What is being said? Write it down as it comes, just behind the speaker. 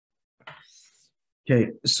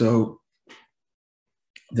Okay, so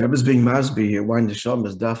the Rebbe is being masbi here. Why in the Sham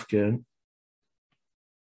is dafke?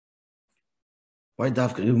 Why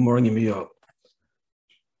dafke? Good morning, me up.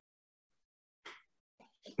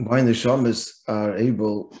 Why in the Shamas are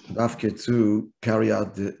able dafke to carry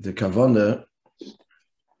out the kavanah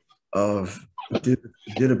of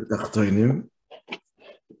dirab tachtonim,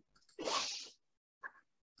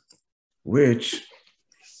 which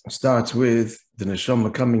starts with the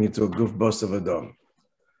neshama coming into a guf bos of Adam.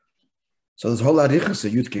 So this whole arichas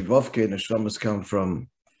of Yud Vavke neshamas come from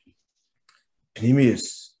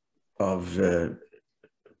pnimius of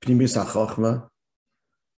pnimius hachachma,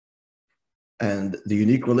 and the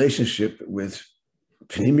unique relationship with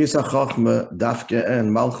pnimius hachachma, dafke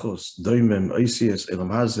and malchus, doimim, oisius, elam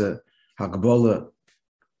hazeh, hagbola.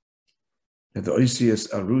 That the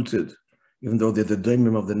oisius are rooted, even though they're the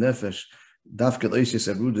doimim of the nefesh. Dafke and oisius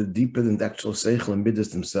are rooted deeper than the actual seichel and midas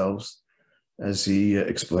themselves, as he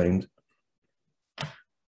explained.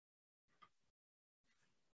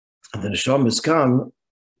 And the neshamas come,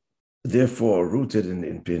 therefore, rooted in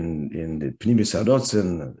the pnimis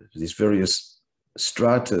harotzen, these various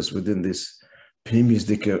stratas within this pnimis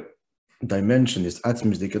dika dimension, this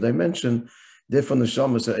atmis dika dimension. Therefore, the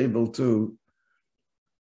neshamas are able to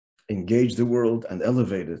engage the world and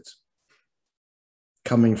elevate it,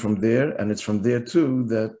 coming from there, and it's from there too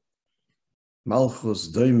that malchus,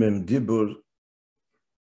 doimim, dibur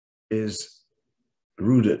is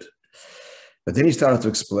rooted. But then he started to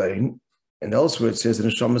explain, and elsewhere it says that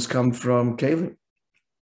neshamas come from kelim.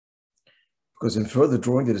 Because in further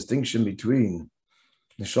drawing the distinction between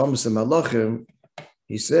neshamas and malachim,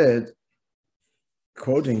 he said,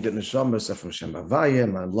 quoting that neshamas are from Shem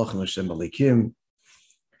Havayim and malachim are Shem Alikim,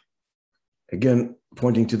 again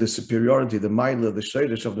pointing to the superiority, the ma'ila, the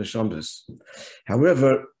shayrish of neshamas.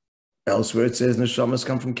 However, elsewhere it says neshamas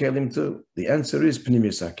come from kelim too. The answer is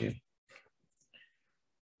pnimius hakelim,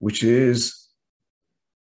 which is,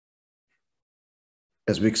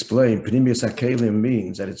 as we explained, pnimius hakelim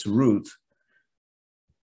means at its root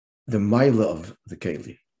the ma'ila of the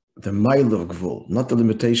keli, the ma'ila of gvul, not the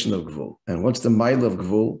limitation of gvul. And what's the ma'ila of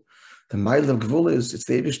gvul? The ma'ila of gvul is it's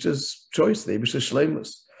the Eibishter's choice, the Eibishter's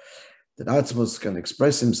shleimus, that Atzmos can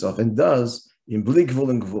express himself and does in bli gvul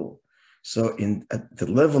and gvul. So at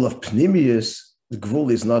the level of pnimius, the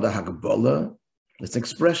gvul is not a hagbola, it's an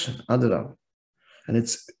expression, adaram. And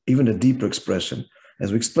it's even a deeper expression.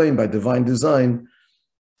 As we explained, by divine design,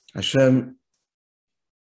 Hashem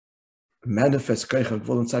manifests Koach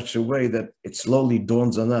HaGvul in such a way that it slowly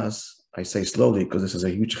dawns on us. I say slowly because this is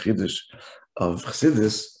a huge chiddush of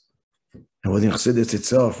Chassidus, and within Chassidus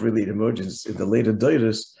itself, really it emerges in the later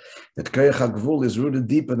Doros that Koach HaGvul is rooted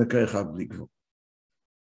deep in the Koach HaGvul.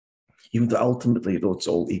 Even though ultimately it's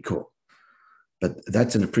all equal. But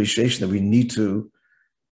that's an appreciation that we need to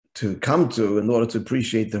come to in order to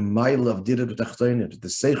appreciate the ma'ila of dirab tachtonim. The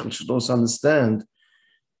seichel should also understand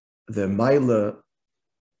the ma'ila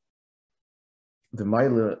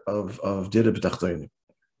of dirab tachtonim.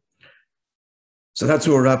 So that's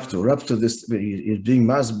who we're up to. We're up to this. He's being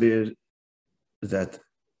masbir that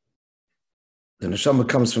the neshama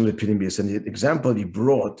comes from the pnimius, and the example he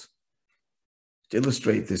brought to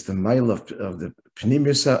illustrate this, the ma'ila of the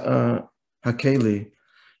pnimius hakeli.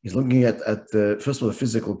 He's looking at the, first of all, the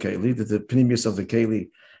physical keli, that the pnimius of the keli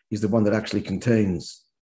is the one that actually contains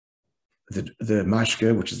the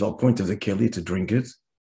mashke, which is the whole point of the keli, to drink it.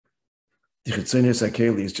 The chitzonius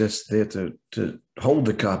hakeli is just there to hold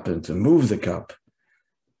the cup and to move the cup.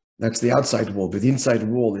 That's the outside wall, but the inside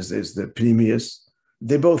wall is the pnimius.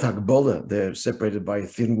 They're both hagbola, they're separated by a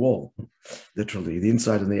thin wall, literally, the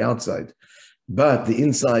inside and the outside. But the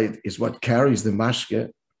inside is what carries the mashke.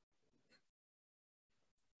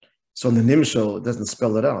 So in the nimshal, it doesn't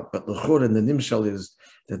spell it out, but l'chor in the nimshal is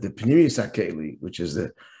that the pnimius hakeli, which is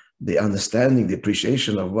the understanding, the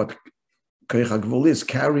appreciation of what koach hagvul is,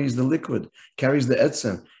 carries the liquid, carries the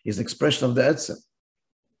etzem, is the expression of the etzem.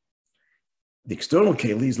 The external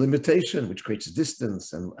keli is limitation, which creates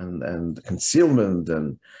distance and concealment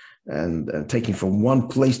and taking from one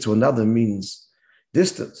place to another means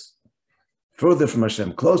distance. Further from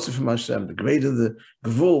Hashem, closer from Hashem, the greater the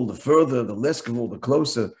gvul, the further, the less gvul, the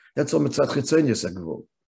closer. That's all mitzad chitzonius gvul.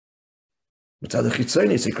 Mitzad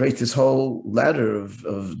chitzonius, it creates this whole ladder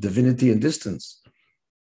of divinity and distance,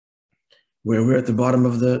 where we're at the bottom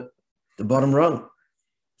of the bottom rung.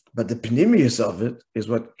 But the pnimius of it is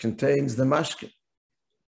what contains the mashke,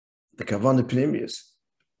 the kavanah pnimius.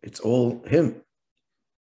 It's all him.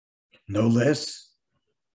 No less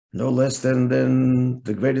than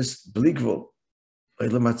the greatest bli gvul.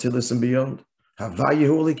 And beyond.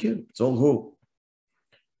 It's all who.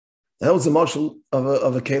 That was the marshal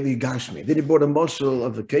of a keli gashmi. Then he brought a marshal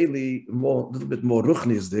of a keli a little bit more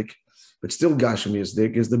ruchnisdik, but still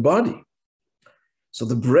gashmiisdik, is the body. So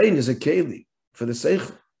the brain is a keli for the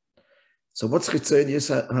seichel. So what's chitzonius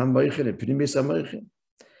hamoichin and pnimis hamoichin?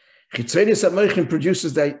 Chitzonius hamoichin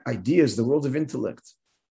produces the ideas, the world of intellect.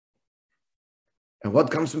 And what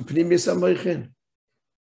comes from pnimis hamoichin?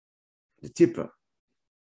 The tippa.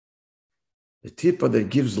 The tippa that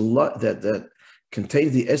gives that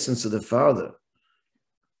contains the essence of the Father.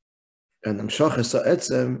 And amshachas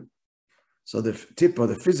ha'etzem, so the tippa,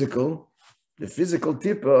 the physical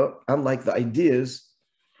tippa, unlike the ideas,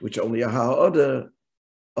 which are only a ha'order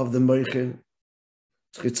of the moichin,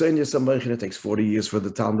 it takes 40 years for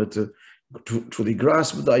the Talmud to truly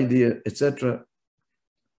grasp the idea, etc.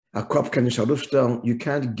 You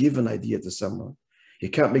can't give an idea to someone. You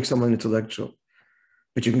can't make someone intellectual,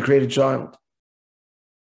 but you can create a child.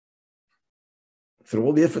 Through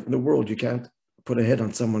all the effort in the world, you can't put a head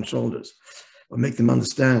on someone's shoulders or make them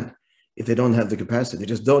understand if they don't have the capacity. They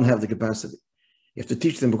just don't have the capacity. You have to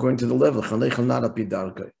teach them according to the level.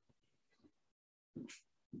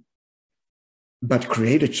 But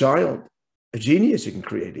create a child, a genius you can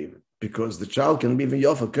create even, because the child can be even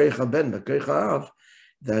yofa keicha ben, keicha av,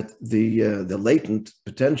 that the latent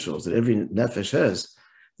potentials that every nefesh has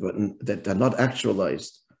that are not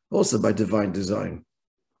actualized also by divine design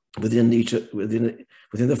within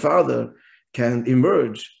the father can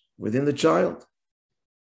emerge within the child.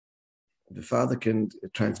 The father can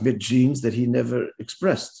transmit genes that he never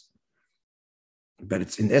expressed, but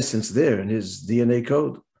it's in essence there in his DNA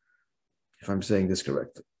code, if I'm saying this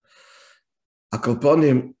correctly.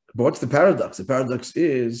 Akalponim, but what's the paradox? The paradox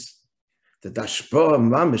is that the ashpah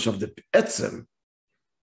mamish of the etzem,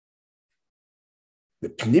 the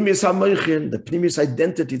pnimis hamoichin, the pnimis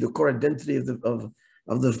identity, the core identity of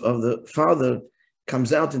the father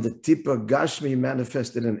comes out in the tippa gashmi,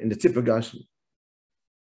 manifested in the tippa gashmi.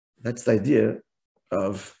 That's the idea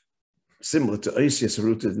of, similar to Oisius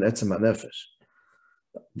rooted in etzem hanefesh.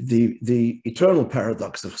 The eternal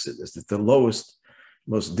paradox of Chassidus, that the lowest,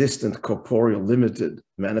 most distant, corporeal, limited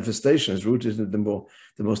manifestation is rooted in the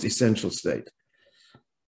most essential state.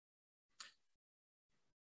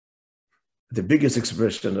 The biggest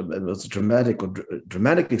expression, the most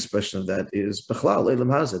dramatic expression of that is Bechlal, Eilam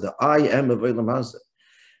Hazeh, the I am of Eilam Hazeh.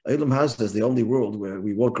 Eilam Hazeh is the only world where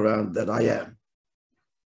we walk around that I am.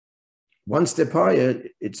 One step higher,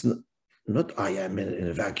 it's not I am in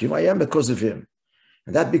a vacuum, I am because of him.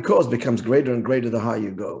 And that because becomes greater and greater the higher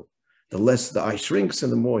you go. The less the I shrinks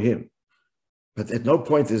and the more him. But at no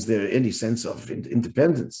point is there any sense of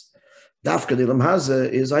independence. Dafka Eilam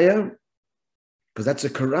Hazeh is I am. Because that's a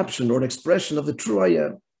corruption or an expression of the true I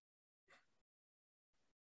am.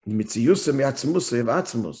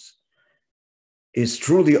 Is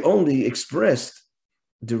truly only expressed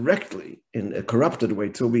directly in a corrupted way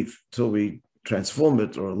till we transform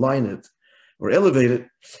it or align it or elevate it.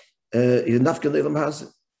 So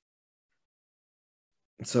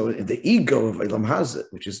in the ego of Eilam Hazeh,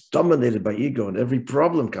 which is dominated by ego, and every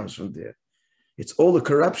problem comes from there, it's all the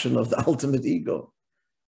corruption of the ultimate ego.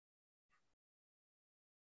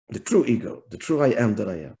 The true ego, the true I am that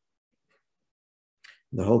I am.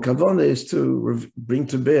 The whole kavanah is to bring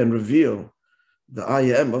to bear and reveal the I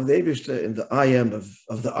am of the Eibishter and the I am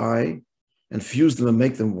of the I, and fuse them and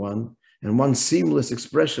make them one, and one seamless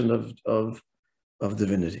expression of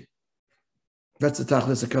divinity. That's the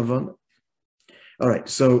tachlis of kavanah. All right,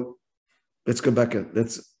 so let's go back and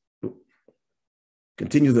let's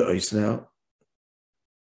continue the ois now.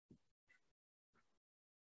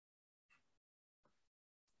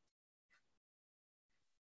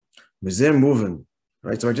 Mizem moving,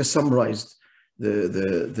 right? So I just summarized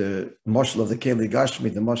the marshal of the Keli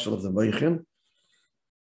Gashmi, the marshal of the Moichin.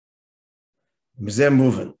 Mizem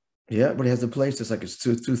moving, yeah, but he has the place. It's like it's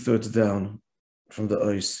two-thirds down from the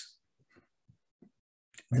ois,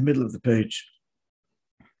 in the middle of the page.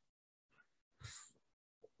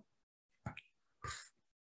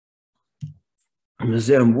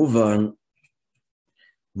 Mizem moving,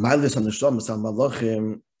 Mailis on the Shomas al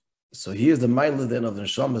Malachim. So here's the mila then of the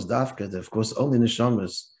neshamas dafka. That of course only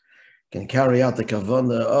neshamas can carry out the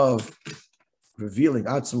kavanah of revealing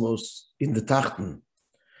atzmos in the tachten,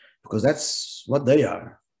 because that's what they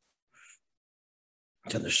are.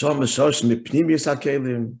 Because neshamas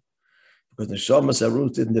are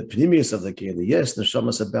rooted in the pnimius of the keli. Yes,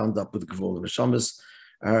 neshamas are bound up with gvul. Neshamas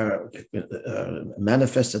are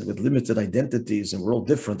manifested with limited identities, and we're all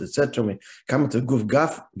different, etc. We come to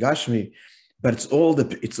guf gashmi. But it's all the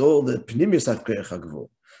pnimius hakeiach hagvul,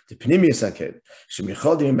 the pnimius hakel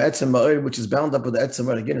shemichodim etzem ma'or, which is bound up with the etzem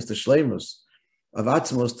ma'or. Again, it's the shleimus of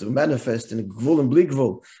Atzmos to manifest in a gvul and bli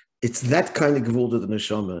gvul. It's that kind of gvul that the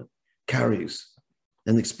neshama carries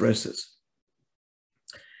and expresses.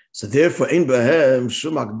 So therefore, ein behem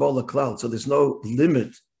shum agbola klal. So there's no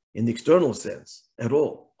limit in the external sense at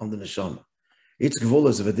all on the neshama. Its gvul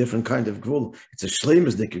is of a different kind of gvul. It's a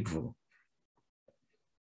shleimus dike gvul.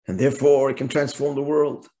 And therefore, it can transform the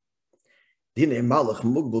world. Further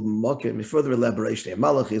elaboration, a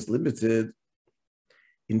malach is limited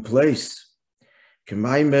in place.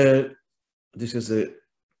 This is the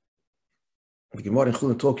Gemara in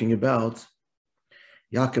Chulin talking about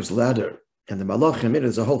Yaakov's ladder, and the malachim.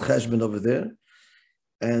 There's a whole cheshbon over there,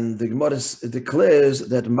 and the Gemara declares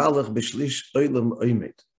that malach b'shlish olam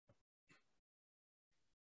oimed,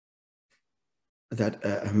 that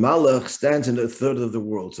a malach stands in a third of the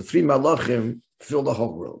world. So 3 malachim fill the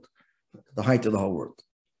whole world, the height of the whole world.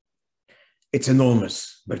 It's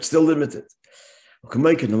enormous, but it's still limited.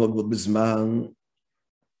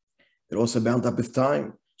 They're also bound up with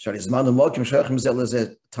time. Time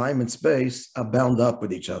and space are bound up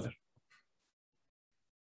with each other.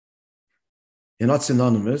 They're not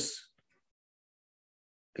synonymous.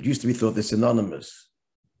 It used to be thought they're synonymous.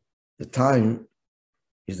 The time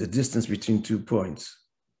is the distance between 2 points.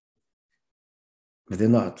 But they're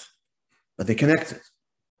not. But they're connected.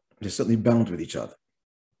 They're certainly bound with each other.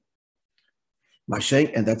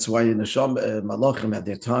 And that's why in the Malachim at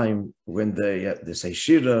their time, when they say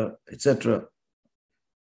Shira, etc.,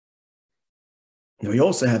 we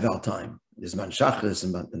also have our time. There's Zman Shachris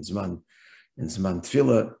and Zman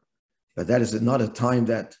Tefillah, but that is not a time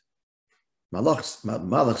that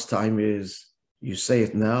Malach's time is. You say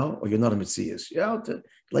it now, or you're not a Metzias.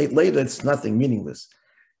 Later, it's nothing, meaningless.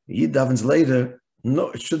 Yid davens later, no,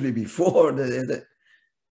 it should be before. And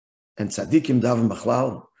tzaddikim daven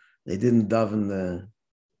b'chlal. They didn't daven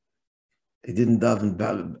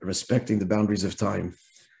respecting the boundaries of time.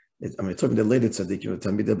 Talking the later tzaddikim,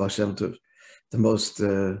 Talmidei Baal Shem Tov, the most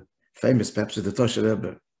famous, perhaps, the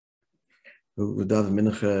h'tshek, who daven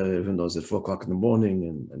mincha, even though it's at 4 o'clock in the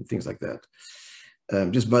morning and things like that.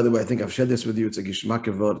 Just by the way, I think I've shared this with you. It's a gishmak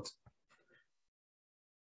word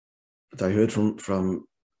that I heard from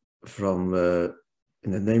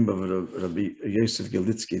in the name of Rabbi Yosef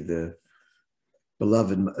Gelitsky, the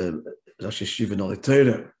beloved Rosh Yeshiva in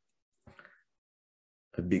Torah,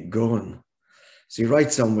 a big Gaon. So he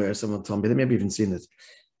writes somewhere. Someone told me they may have even seen it.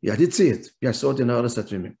 Yeah, I did see it. Yeah, I saw it in the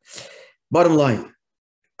Arasat. Bottom line.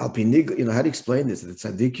 How do you explain this? The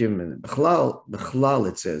tzaddikim and b'chlal,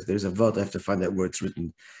 it says, there's a word, I have to find that word, it's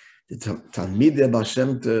written. The Talmidei Baal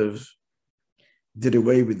Shem Tov did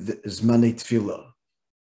away with the Zmanei Tefillah.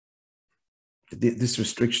 This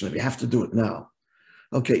restriction of you have to do it now.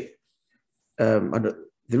 Okay,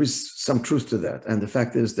 there is some truth to that. And the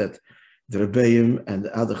fact is that the Rebbeim and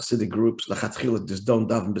the other Chassidic groups, l'chatchila, just don't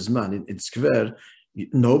daven b'zman. In Skver,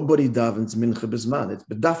 nobody davens mincha b'zman. It's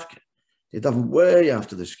bedafke. They daven way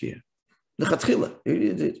after the shkia. The chatchila,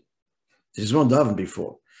 there's one daven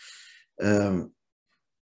before. The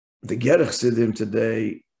Gerech Sidim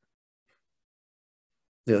today,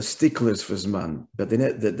 they're sticklers for Zman, but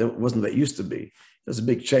that wasn't what it used to be. There's a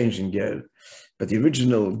big change in Ger. But the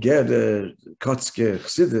original Ger, Kotzke,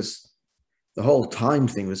 Chassidus, the whole time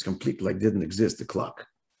thing was completely like didn't exist, the clock.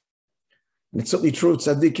 And it's certainly true,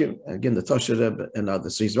 tzaddikim, again, the Tosha Rebbe and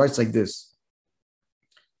others. So he writes like this.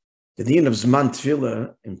 The din of Zman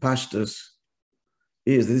Tefillah in Pashtus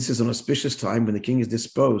is that this is an auspicious time when the king is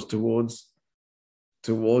disposed towards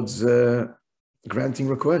granting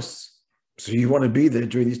requests. So you want to be there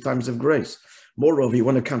during these times of grace. Moreover, you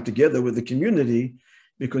want to come together with the community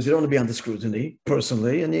because you don't want to be under scrutiny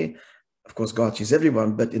personally. And of course, God sees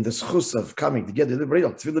everyone, but in the schus of coming together, the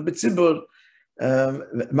Tefillah b'tzibur,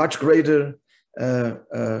 much greater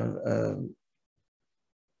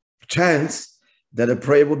chance that a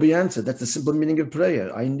prayer will be answered. That's the simple meaning of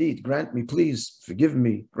prayer. I need, grant me, please, forgive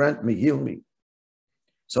me, grant me, heal me.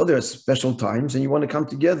 So there are special times, and you want to come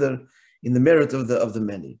together in the merit of the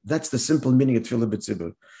many. That's the simple meaning of Tefillah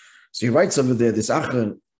B'tzibur. So he writes over there, this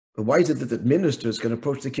Achron, why is it that the ministers can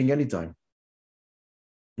approach the king anytime?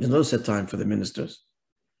 There's no set time for the ministers.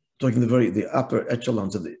 Talking the upper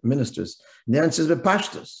echelons of the ministers. And the answer is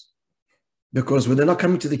Pashtus. Because when they're not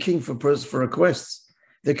coming to the king for requests,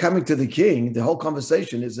 they're coming to the king, the whole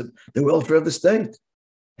conversation is the welfare of the state.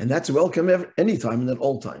 And that's welcome anytime and at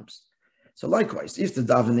all times. So likewise, if the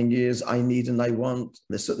davening is, I need and I want,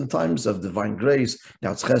 there's certain times of divine grace,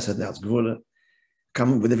 now it's chesed, now it's gvura,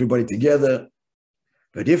 come with everybody together.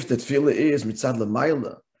 But if the tefillah is mitzad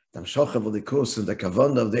l'mayla, tam shochav v'likus, and the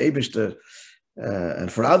kavanah of the Eibishter,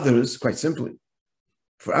 and for others, quite simply,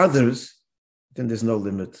 for others, then there's no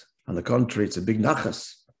limit On the contrary, it's a big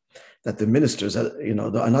nachas that the ministers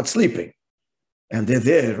are not sleeping, and they're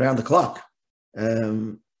there around the clock,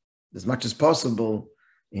 as much as possible,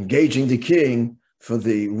 engaging the king for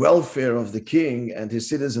the welfare of the king and his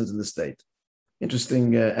citizens in the state.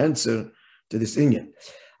 Interesting answer to this inyan.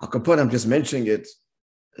 I'm just mentioning it,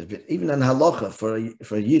 even in halacha for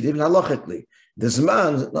a yid, even halachically, the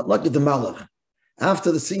zman, not like the malach,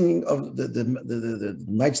 after the singing of the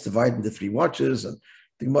nights divided into 3 watches, and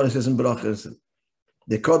the Gemara says in brachas,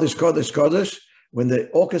 the kodesh, kodesh, kodesh, when the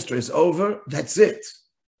orchestra is over, that's it.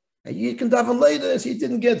 And you can daven later, so he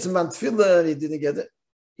didn't get some tefillah, he didn't get it.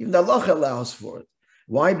 Even the halacha allows for it.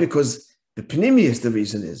 Why? Because the pnimius, the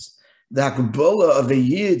reason is, the Hakabbalah of the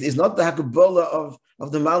Yid is not the Hakabbalah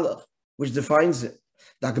of the Malach, which defines it.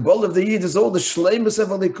 The Hakabbalah of the Yid is all the Shleimus of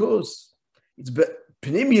Alikus. It's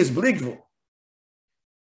Pnimius Bligvul.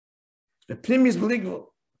 The Pnimius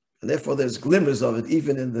Bligvul. And therefore there's glimmers of it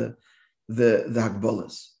even in the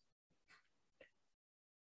Hakabbalahs.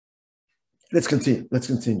 Let's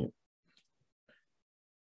continue.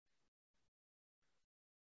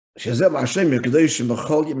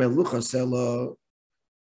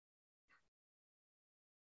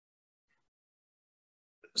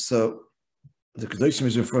 So the Kedoshim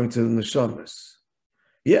is referring to the Neshamas.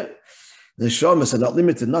 Yeah, the Neshamas are not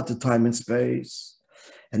limited, not to time and space.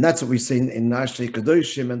 And that's what we see in Nashrei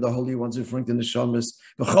Kedoshim, and the Holy Ones referring to the Neshamas.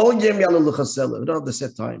 We don't have the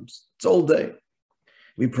set times. It's all day.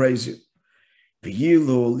 We praise you. But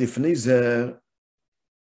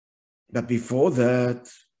before that,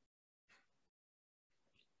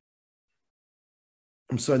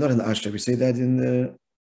 I'm sorry, not in the Asher, we say that in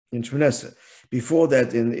Shmoneh. Before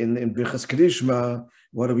that, in Birchas Krishma,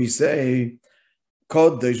 what do we say?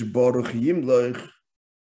 Kodesh Baruch Yimloch.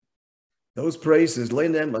 Those praises,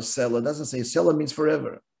 Leinem Asela, doesn't say Sela means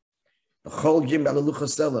forever.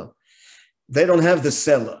 They don't have the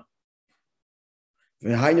Sela.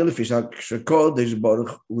 Because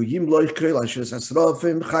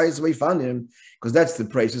that's the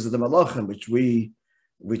praises of the Malachim,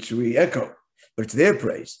 which we echo. But it's their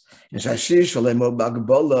praise. And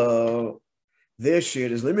their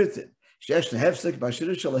share is limited. When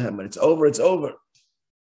it's over, it's over.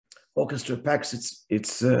 Orchestra packs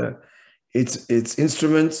its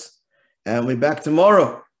instruments, and we're back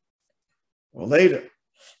tomorrow or later.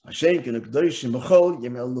 The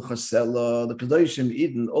Kedoshim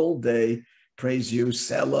Eden all day praise you,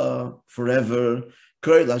 Sela forever.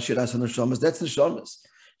 That's the Neshamas.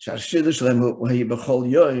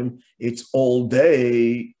 It's all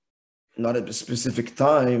day, not at a specific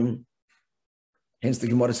time. Hence the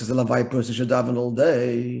Gemara says the Levi person should daven all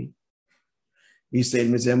day. He said,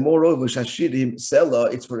 moreover, Shashirim,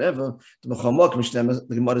 Sela, it's forever. The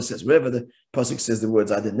Gemara says, wherever the Pasuk says the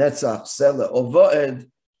words either Netzach, Sela, or Va'ed,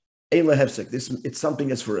 it's something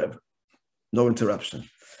that's forever. No interruption.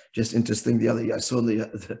 Just interesting. The other, I saw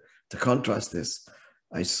to contrast this.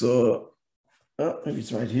 I saw, maybe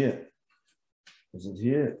it's right here. Is it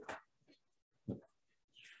here?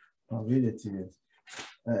 I'll read it to you.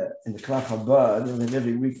 In the Klach Habad, and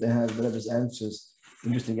every week they have whatever's answers,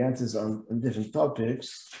 interesting answers on different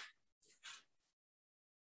topics.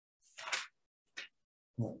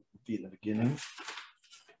 Be in the beginning.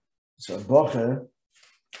 So a Bocher,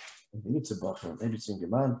 maybe it's a Bocher, maybe it's in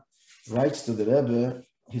Geman, writes to the Rebbe,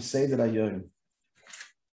 he say that Ayom.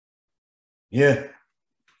 Yeah.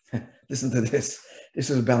 Listen to this. This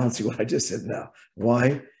is balancing what I just said now.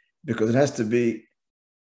 Why? Because it has to be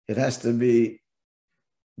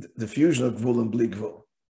the fusion of Gvul and Bli Gvul.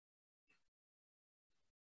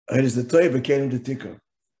 It is the Torah became the Tikkun.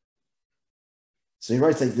 So he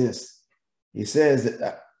writes like this. He says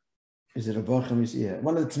that, is it a Bacham? Yeah,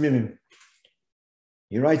 one of the Tmimim.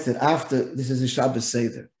 He writes that after, this is a Shabbos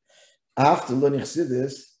Seder, after learning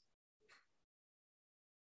Chassidus,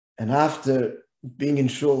 and after being in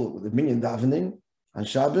Shul with the minyan davening on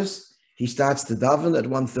Shabbos, he starts to daven at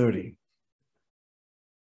 1:30.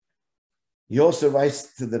 He also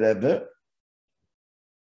writes to the Rebbe,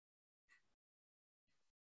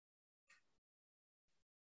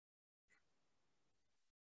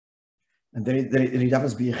 and then he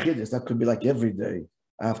davens b'yechidus. That could be like every day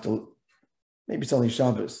after, maybe it's only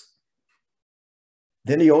Shabbos.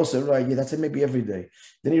 Then he also writes, yeah, that's it, maybe every day.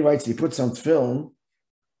 Then he writes, he puts on film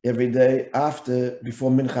every day before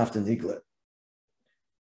Mincha after Nigla.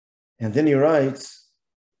 And then he writes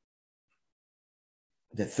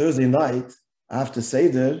that Thursday night after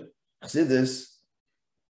Seder, Chassidus,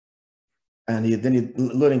 and then he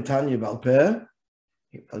learning Tanya Baal Peh.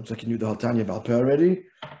 Looks like he knew the whole Tanya Baal Peh already.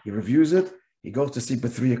 He reviews it. He goes to sleep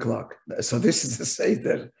at 3 o'clock. So this is the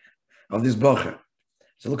Seder of this Bocher.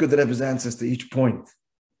 So look at the Rebbe's answers to each point.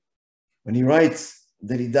 When he writes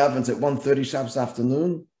that he davens at 1:30 Shabbos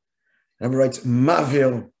afternoon, the Rebbe writes,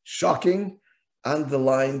 Mavil, shocking,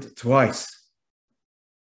 underlined twice.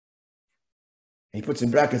 And he puts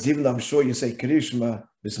in brackets, even though I'm sure you say Kirishma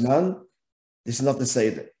Bisman, this is not to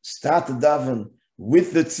say that. Start the daven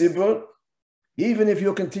with the tzibur, even if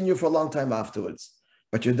you'll continue for a long time afterwards.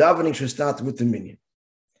 But your davening should start with the minyan.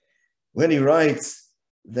 When he writes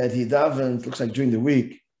that he davens, looks like during the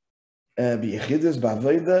week, b'yechidus,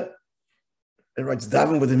 b'avoda, he writes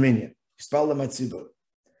daven with the minyan.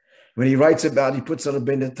 When he writes about, he puts on a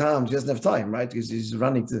ben times, he doesn't have time, right? Because he's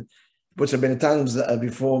running to, he puts a ben times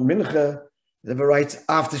before mincha, he writes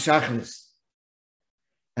after shacharis.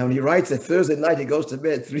 And when he writes that Thursday night, he goes to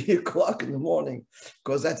bed at 3 o'clock in the morning,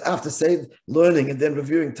 because that's after say learning and then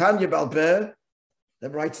reviewing Tanya Balpeh,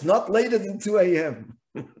 that writes not later than 2 a.m.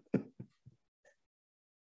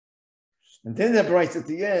 And then that writes at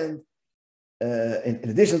the end, in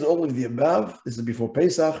addition to all of the above, this is before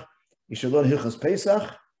Pesach, you should learn Hilchos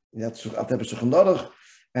Pesach, that's and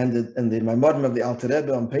the Maamar of the Alter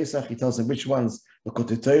Rebbe on Pesach, he tells them which ones, the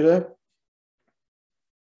Kotei Torah,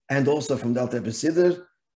 and also from the Alter Rebbe Siddur,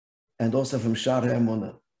 and also from Shara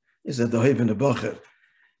Emunah. This is the Dohib and the Bocher.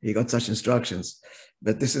 He got such instructions.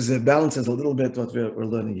 But this is balances a little bit what we're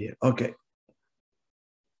learning here. Okay.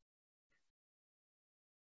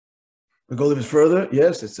 We'll go a little bit further.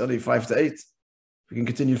 Yes, it's only 5 to 8. We can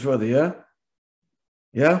continue further, yeah?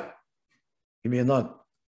 Yeah? Give me a nod.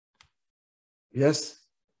 Yes?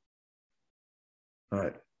 All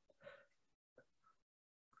right.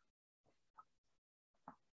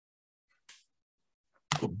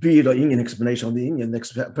 Be in explanation of the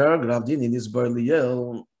next paragraph, the Indian is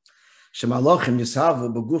Barliel. Shemalachim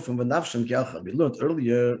Yisavu Begufim V'Nafshim Kiachad. We learned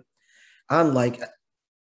earlier, unlike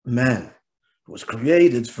man, who was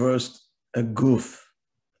created first a goof,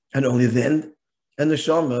 and only then a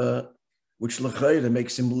neshama, which l'chayra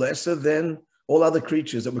makes him lesser than all other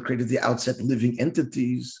creatures that were created at the outset, living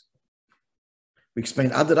entities. We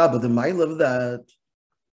explained Adarabah, the mile of that.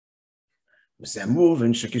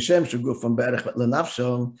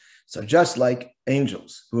 So just like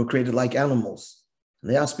angels who were created like animals,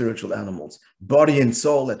 and they are spiritual animals, body and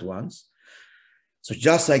soul at once. So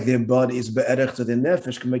just like their body is be'erech to their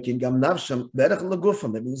nefesh,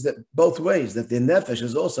 that means that both ways, that their nefesh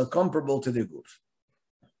is also comparable to their guf.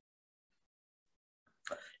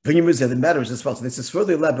 The matter is as follows. This is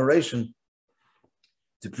further elaboration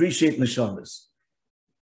to appreciate neshamas.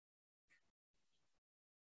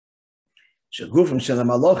 To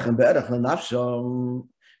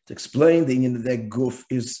explain the union that their guf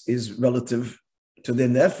is relative to their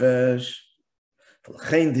nefesh.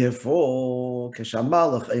 Therefore, so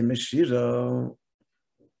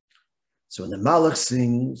when the Malach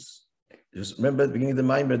sings, just remember at the beginning of the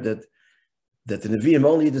Maamar that the Nevi'im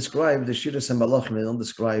only describe the Shiras and Malachim, they don't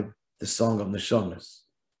describe the song of Neshamas.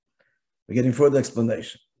 We're getting further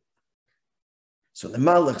explanation. So the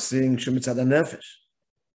Malach sings Shemitzad HaNefesh.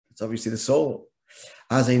 It's obviously the soul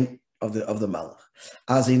of the Malach.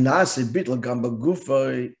 As a nase bitl gamba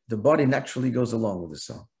gufay, the body naturally goes along with the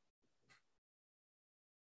song.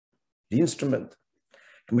 The instrument.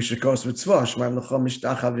 The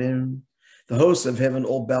hosts of heaven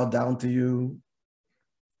all bow down to you.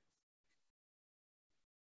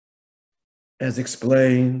 As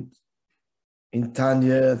explained in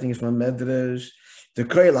Tanya, I think it's from Medrash, the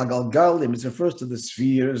Kreil HaGalgalim, it refers to the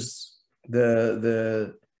spheres,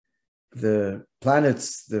 the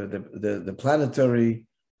planets, the planetary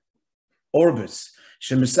orbits.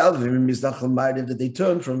 That they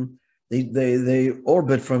turn from, they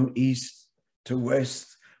orbit from east to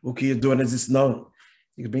west. As it's known.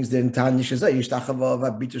 It brings the Tanya.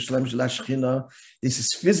 This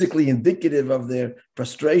is physically indicative of their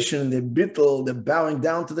prostration, their bittul, their bowing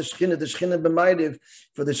down to the Shekhinah. The Shekhinah b'maydiv,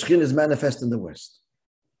 for the Shekhinah is manifest in the west,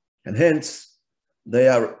 and hence they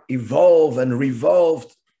are evolved and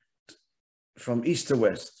revolved from east to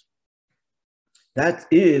west. That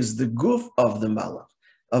is the guf of the malach,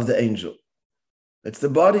 of the angel. It's the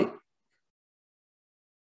body.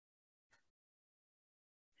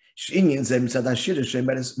 It's the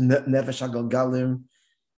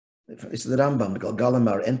Rambam. The Galgalim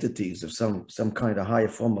are entities of some kind of higher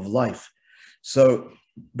form of life. So,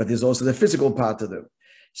 but there's also the physical part of them.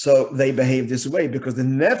 So they behave this way because the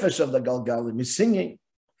nefesh of the Galgalim is singing.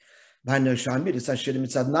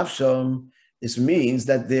 This means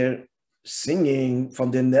that they're singing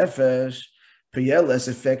from their nefesh. Priyeles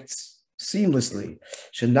affects seamlessly.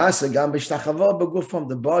 From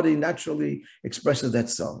the body naturally expresses that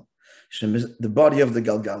song. The body of the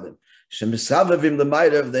Galgalim.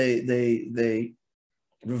 They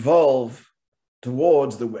revolve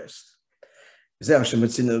towards the west.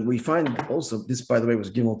 We find also, this by the way was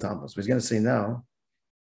Gimel Tammuz. We're going to say now,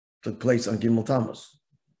 took place on Gimel Tammuz.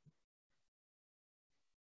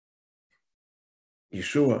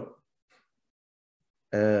 Yeshua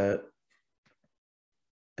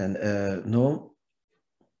no,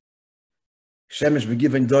 Shemesh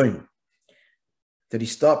begiven doim, that he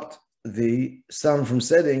stopped the sun from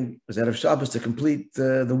setting, was out of Shabbos to complete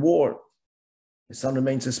the war. The sun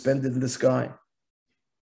remained suspended in the sky.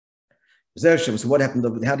 So what happened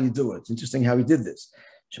over there? How do you do it? It's interesting how he did this.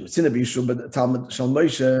 We find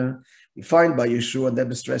by Yeshua, and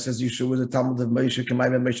that stresses Yeshua was a Talmud of Moishe,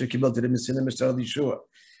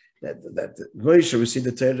 that Moishe received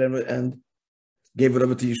the Torah and gave it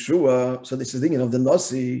over to Yeshua. So this is the thinking of the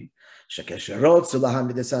Nasi,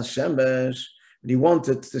 he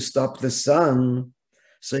wanted to stop the sun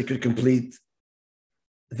so he could complete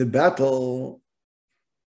the battle.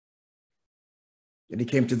 And he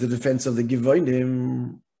came to the defense of the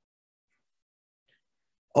Givonim.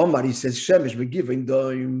 Omar, he says, Shemesh begiving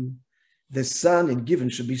doim. The sun in Givon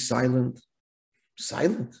should be silent.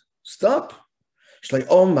 Silent. Stop. Shlei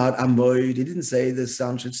Omar Amoid. He didn't say the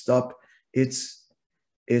sun should stop its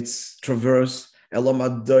traverse.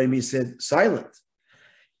 Elomar doim. He said silent.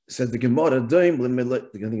 Says the Gemara doim. I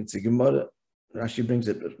think it's a Gemara. Rashi brings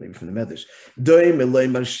it, but maybe from the Medrash. Doim eloi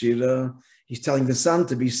marshira. He's telling the sun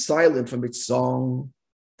to be silent from its song,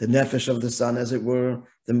 the nefesh of the sun, as it were,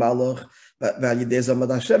 the malach,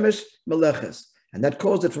 and that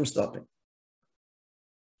caused it from stopping.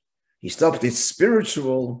 He stopped its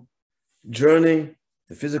spiritual journey,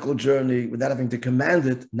 the physical journey, without having to command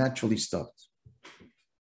it, naturally stopped.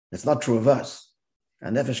 That's not true of us.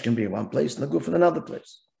 Our nefesh can be in one place and the guf in another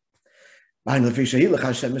place.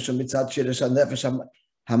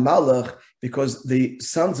 Because the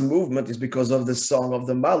sun's movement is because of the song of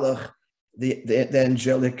the malach, the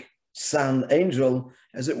angelic sun angel,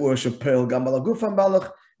 as it were, Shapel Gamal Guf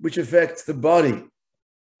Malach, which affects the body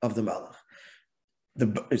of the malach.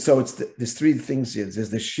 So there's three things here.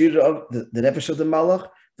 There's the shira of the nefesh of the malach,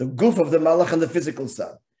 the guf of the malach, and the physical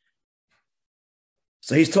sun.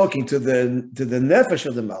 So he's talking to the nefesh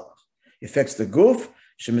of the malach. It affects the guf.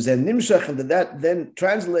 And that then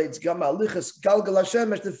translates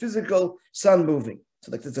the physical sun moving.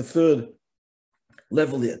 So that's a third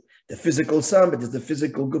level here. The physical sun, but there's the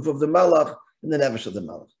physical guf of the malach and the nefesh of the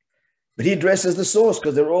malach. But he addresses the source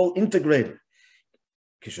because they're all integrated.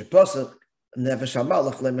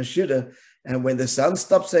 And when the sun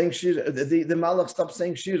stops saying shira, the malach stops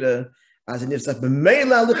saying shira, as in it's like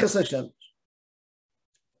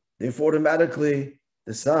therefore automatically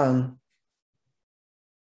the sun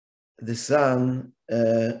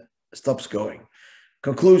stops going.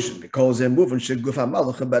 Conclusion, because the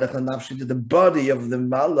body of the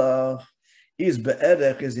malach is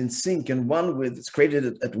in sync and one with, it's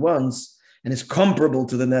created at once and is comparable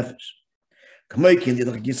to the nefesh.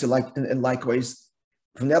 And likewise,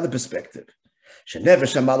 from the other perspective, that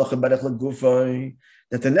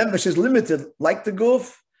the nefesh is limited like the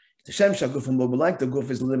guf. The Shem Shaguf and like the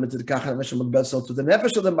guf is limited. So to the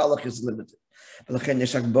nefesh of the malach is limited. Can be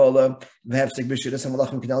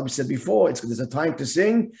said before. There's a time to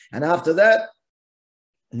sing, and after that,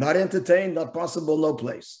 not entertained, not possible, no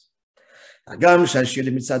place. Even though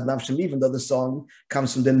the song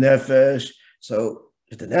comes from the nefesh, so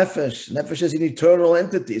the nefesh is an eternal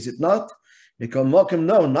entity, is it not?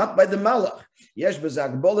 No, not by the malach.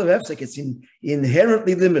 It's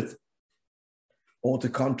inherently limited. Or to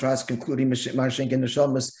contrast, concluding Mashenk and the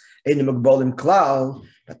Neshamas, that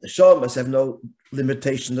the Neshamas have no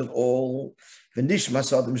limitation at all. And it's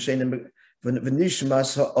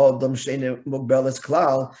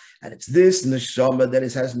this Neshama that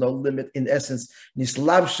has no limit in essence.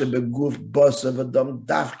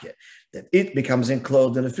 That it becomes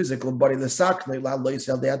enclosed in a physical body, the sakne,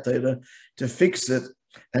 to fix it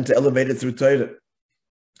and to elevate it through Torah.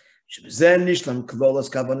 This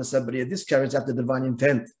carries out the divine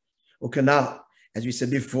intent, or canal, as we said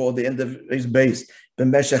before, the end of his base. In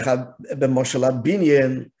the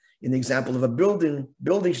example of a building, if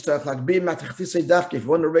you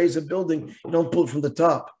want to raise a building, you don't pull from the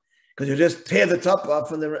top, because you just tear the top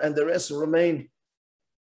off and the rest will remain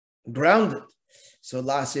grounded. So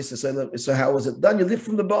how was it done? You lift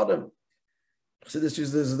from the bottom. So this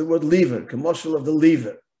is the word lever, commercial of the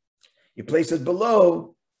lever. You place it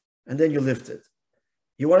below, and then you lift it.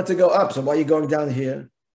 You want it to go up, so why are you going down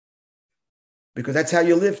here? Because that's how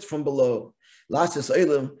you lift from below. This is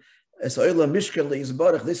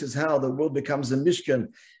how the world becomes a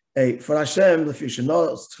mishkan. For Hashem, the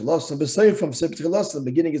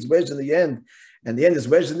beginning is wedged in the end, and the end is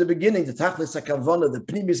wedged in the beginning. The tachlis hakavana, the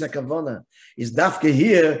pnimis hakavana, is dafke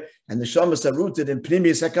here, and the shamas are rooted in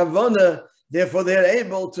pnimis hakavana. Therefore, they are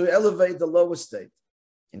able to elevate the lower state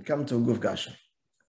and come to a guf gashem.